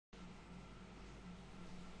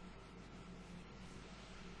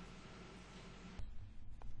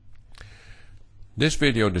This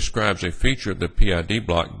video describes a feature of the PID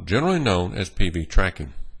block generally known as PV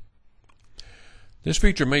tracking. This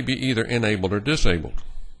feature may be either enabled or disabled.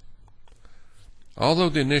 Although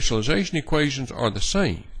the initialization equations are the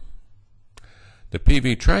same, the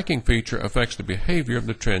PV tracking feature affects the behavior of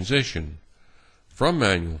the transition from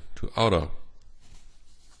manual to auto.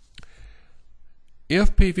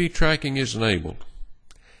 If PV tracking is enabled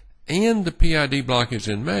and the PID block is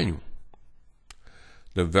in manual,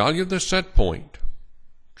 the value of the set point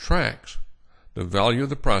tracks the value of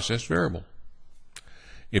the process variable.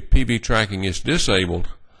 If PV tracking is disabled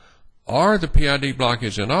or the PID block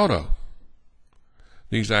is in auto,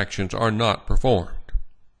 these actions are not performed.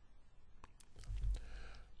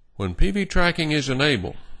 When PV tracking is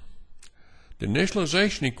enabled, the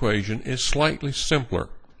initialization equation is slightly simpler.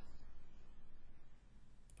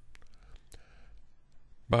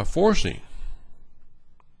 By forcing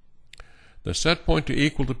the set point to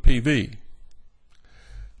equal to PV,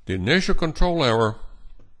 the initial control error,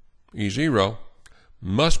 E0,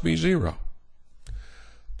 must be 0.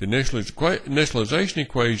 The initialization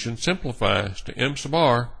equation simplifies to m sub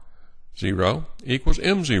r 0 equals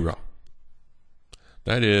m0.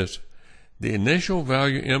 That is, the initial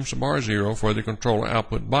value m sub r 0 for the controller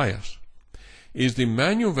output bias is the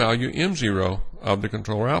manual value m0 of the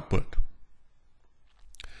controller output.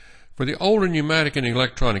 For the older pneumatic and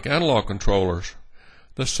electronic analog controllers,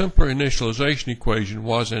 the simpler initialization equation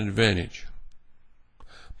was an advantage,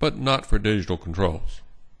 but not for digital controls.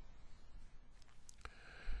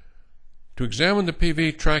 To examine the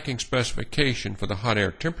PV tracking specification for the hot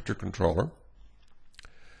air temperature controller,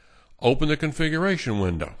 open the configuration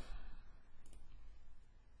window.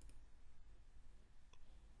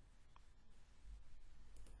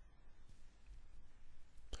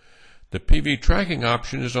 The PV tracking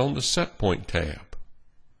option is on the setpoint tab.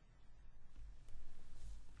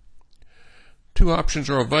 Two options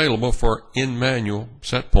are available for in-manual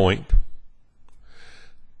setpoint.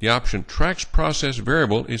 The option tracks process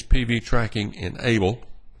variable is PV tracking enabled.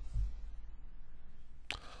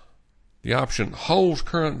 The option holds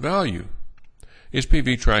current value is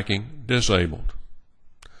PV tracking disabled.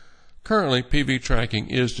 Currently, PV tracking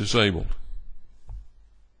is disabled.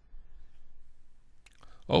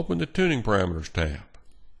 Open the Tuning Parameters tab.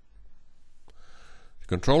 The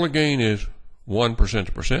controller gain is 1%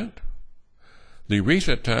 to percent. The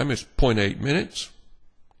reset time is 0.8 minutes.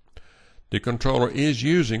 The controller is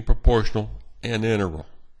using proportional and integral.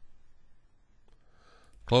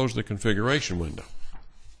 Close the configuration window.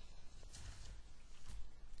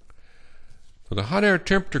 For the hot air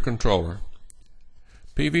temperature controller,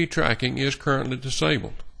 PV tracking is currently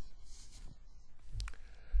disabled.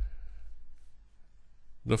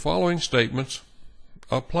 The following statements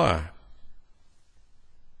apply.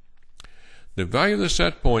 The value of the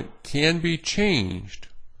set point can be changed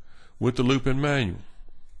with the loop in manual.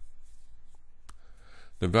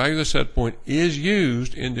 The value of the set point is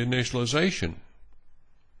used in the initialization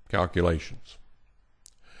calculations.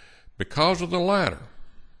 Because of the latter,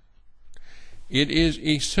 it is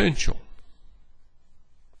essential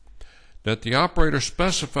that the operator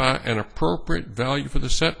specify an appropriate value for the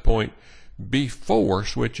set point before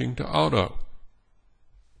switching to auto.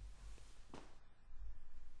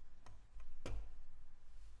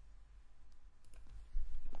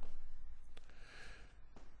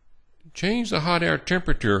 Change the hot air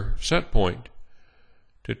temperature set point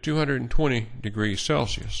to 220 degrees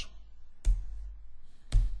Celsius.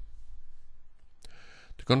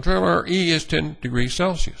 The controller E is 10 degrees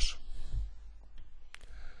Celsius.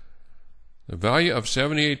 The value of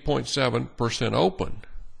 78.7% open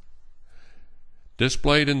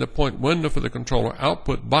displayed in the point window for the controller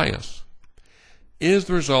output bias is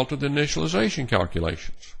the result of the initialization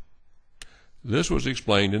calculations. This was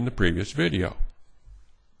explained in the previous video.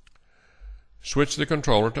 Switch the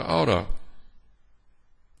controller to auto.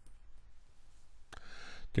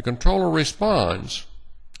 The controller responds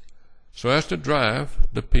so as to drive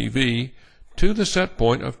the PV to the set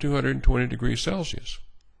point of 220 degrees Celsius.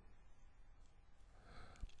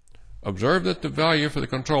 Observe that the value for the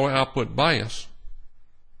controller output bias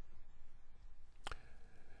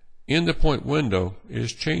in the point window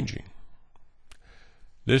is changing.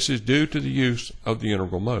 This is due to the use of the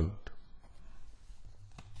integral mode.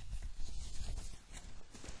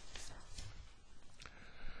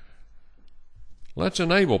 Let's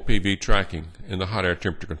enable PV tracking in the hot air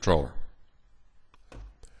temperature controller.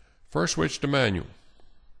 First, switch to manual.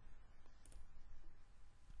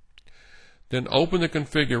 Then open the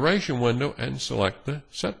configuration window and select the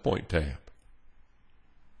setpoint tab.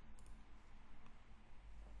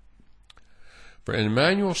 For a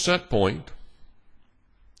manual set point,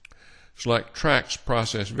 select Tracks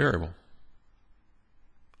Process Variable.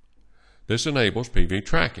 This enables PV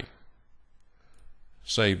tracking.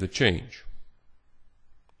 Save the change.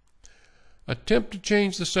 Attempt to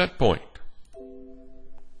change the set point.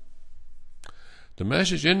 The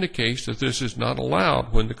message indicates that this is not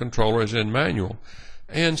allowed when the controller is in manual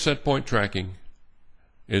and set point tracking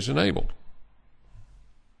is enabled.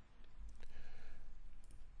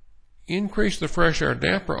 Increase the fresh air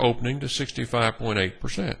damper opening to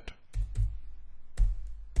 65.8%.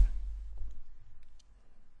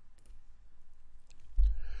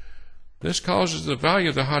 This causes the value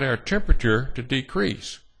of the hot air temperature to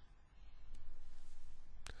decrease.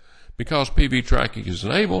 Because PV tracking is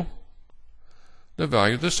enabled, the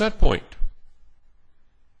value of the set point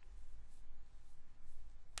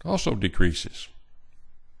also decreases.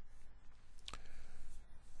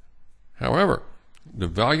 However, the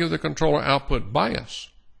value of the controller output bias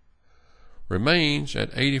remains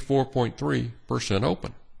at 84.3%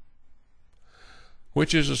 open,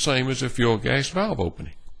 which is the same as a fuel gas valve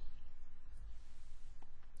opening.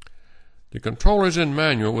 The controller is in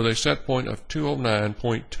manual with a set point of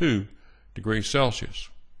 209.2 degrees Celsius.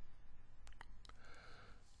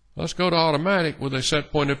 Let's go to automatic with a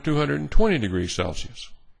set point of 220 degrees Celsius.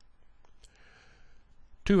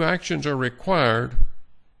 Two actions are required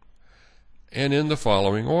and in the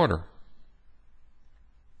following order.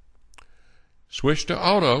 Switch to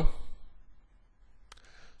auto.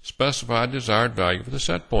 Specify desired value for the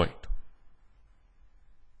set point.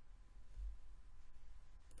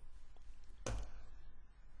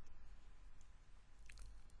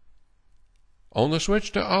 On the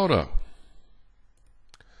switch to auto,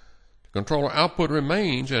 the controller output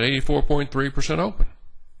remains at 84.3% open,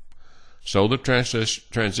 so the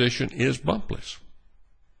transition is bumpless.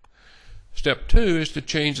 Step 2 is to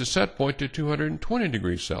change the set point to 220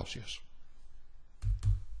 degrees Celsius.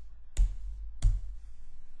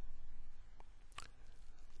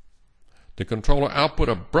 The controller output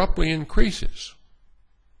abruptly increases,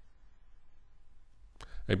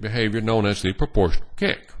 a behavior known as the proportional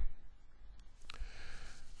kick.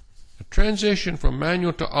 The transition from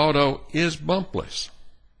manual to auto is bumpless.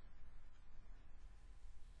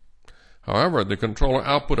 However, the controller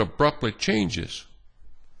output abruptly changes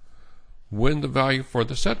when the value for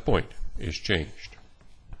the set point is changed.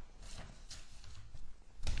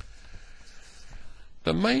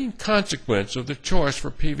 The main consequence of the choice for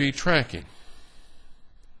PV tracking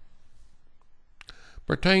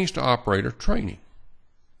pertains to operator training.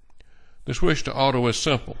 The switch to auto is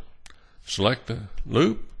simple. Select the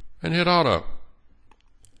loop and hit auto.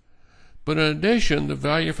 But in addition, the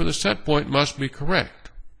value for the set point must be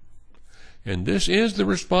correct. And this is the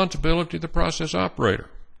responsibility of the process operator.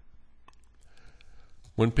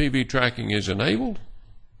 When PV tracking is enabled,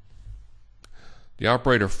 the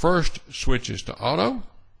operator first switches to auto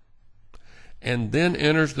and then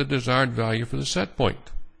enters the desired value for the set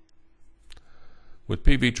point. With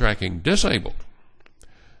PV tracking disabled,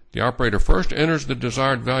 the operator first enters the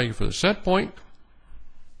desired value for the set point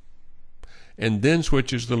and then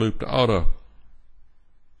switches the loop to auto.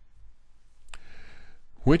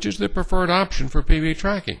 Which is the preferred option for PV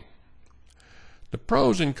tracking? The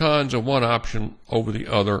pros and cons of one option over the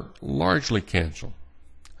other largely cancel.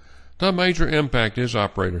 The major impact is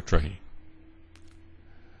operator training.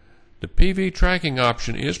 The PV tracking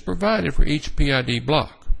option is provided for each PID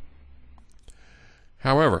block.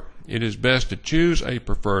 However, it is best to choose a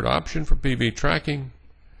preferred option for PV tracking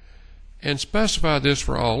and specify this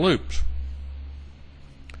for all loops.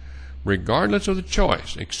 Regardless of the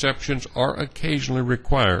choice, exceptions are occasionally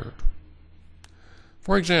required.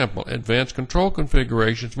 For example, advanced control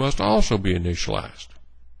configurations must also be initialized.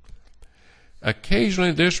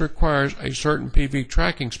 Occasionally, this requires a certain PV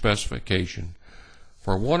tracking specification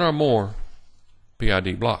for one or more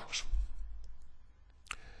PID blocks.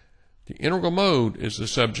 The integral mode is the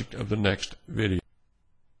subject of the next video.